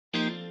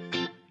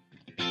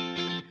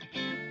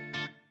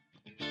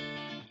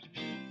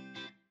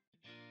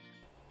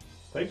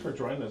Thanks for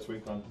joining this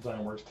week on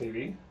DezignWorks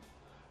TV.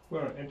 We're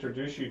going to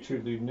introduce you to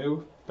the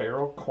new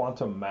FARO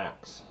Quantum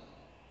Max.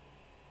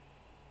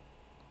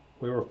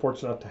 We were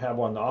fortunate enough to have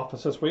one in the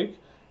office this week,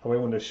 and we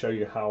wanted to show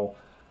you how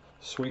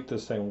sweet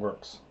this thing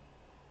works.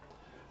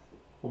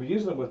 We'll be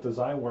using it with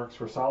DezignWorks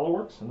for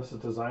SolidWorks, and this is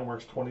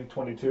DezignWorks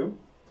 2022.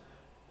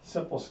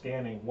 Simple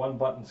scanning, one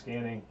button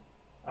scanning.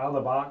 Out of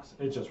the box,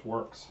 it just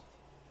works.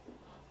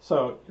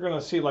 So you're going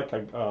to see like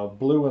a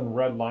blue and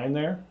red line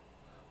there.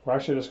 We're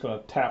actually just going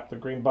to tap the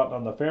green button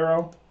on the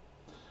FARO.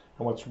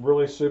 And what's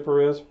really super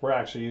is we're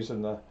actually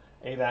using the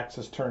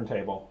 8-axis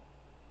turntable.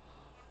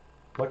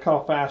 Look how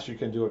fast you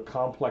can do a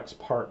complex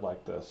part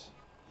like this.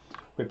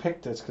 We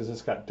picked this because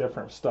it's got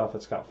different stuff.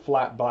 It's got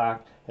flat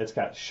black, it's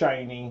got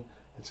shiny,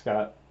 it's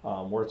got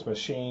where it's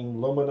machined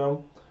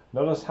aluminum.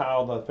 Notice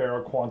how the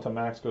FARO Quantum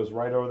Max goes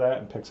right over that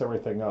and picks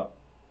everything up.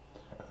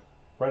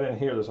 Right in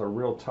here there's a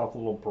real tough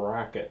little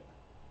bracket.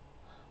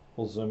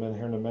 We'll zoom in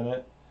here in a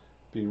minute.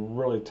 Be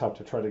really tough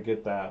to try to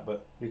get that,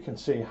 but you can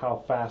see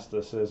how fast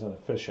this is and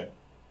efficient.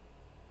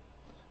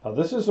 Now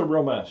this is a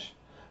real mesh.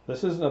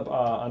 This isn't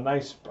a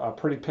nice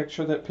pretty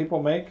picture that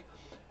people make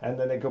and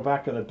then they go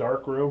back in the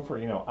dark room for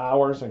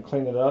hours and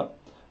clean it up.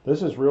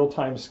 This is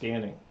real-time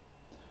scanning.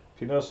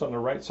 If you notice on the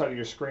right side of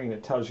your screen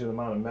it tells you the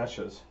amount of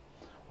meshes.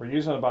 We're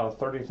using about a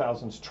 30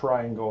 thousandths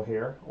triangle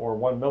here, or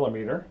 1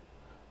 millimeter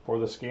for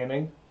the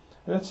scanning,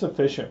 and it's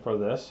sufficient for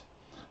this.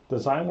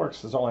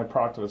 DezignWorks is only a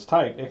product of its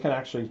type. It can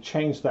actually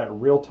change that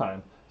real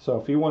time. So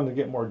if you wanted to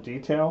get more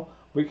detail,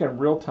 we can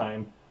real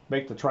time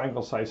make the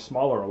triangle size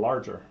smaller or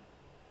larger.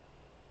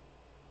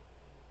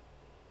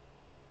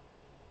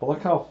 But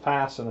look how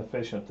fast and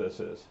efficient this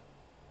is.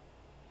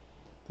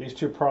 These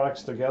two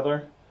products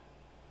together,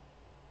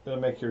 it'll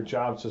make your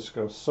jobs just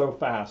go so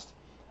fast,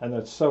 and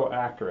it's so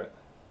accurate.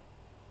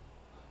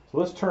 So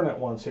let's turn it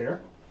once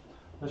here.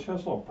 Let's show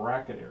us a little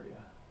bracket area.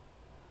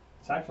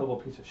 It's actually a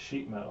little piece of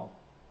sheet metal.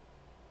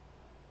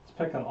 It's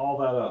picking all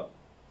that up.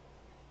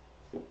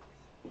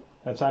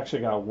 It's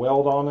actually got a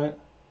weld on it.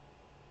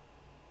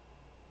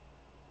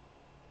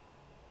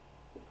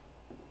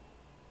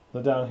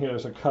 Then down here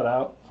there's a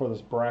cutout for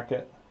this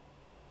bracket.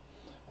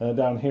 And then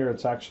down here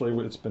it's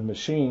been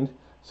machined,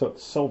 so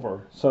it's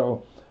silver.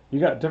 So you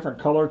got different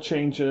color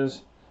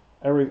changes,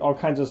 all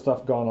kinds of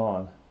stuff going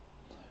on.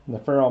 And the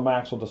FARO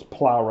Max will just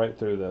plow right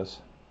through this.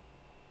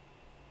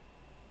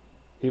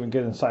 Even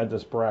get inside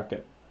this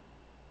bracket.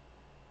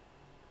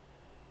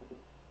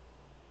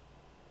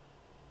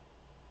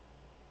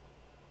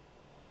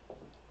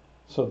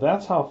 So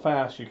that's how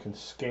fast you can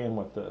scan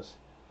with this.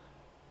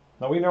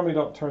 Now we normally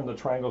don't turn the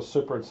triangle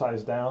super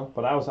size down,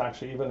 but I was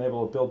actually even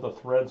able to build the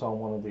threads on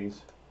one of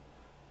these.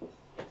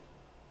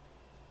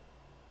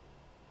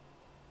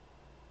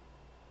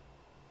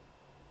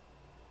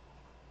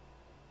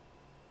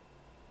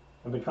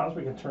 And because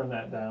we can turn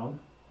that down,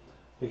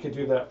 we could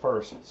do that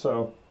first.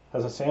 So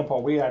as a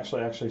sample, we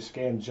actually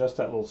scanned just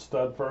that little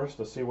stud first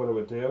to see what it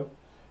would do.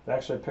 It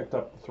actually picked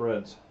up the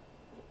threads.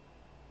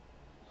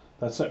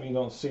 That's something you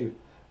don't see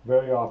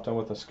very often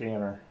with a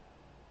scanner.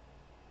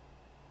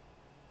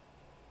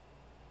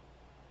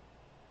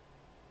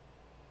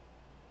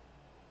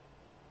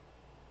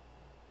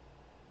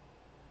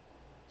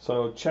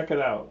 So check it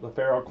out, the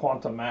FARO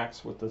Quantum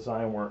Max with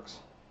DezignWorks.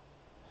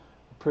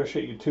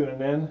 Appreciate you tuning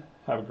in.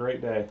 Have a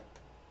great day.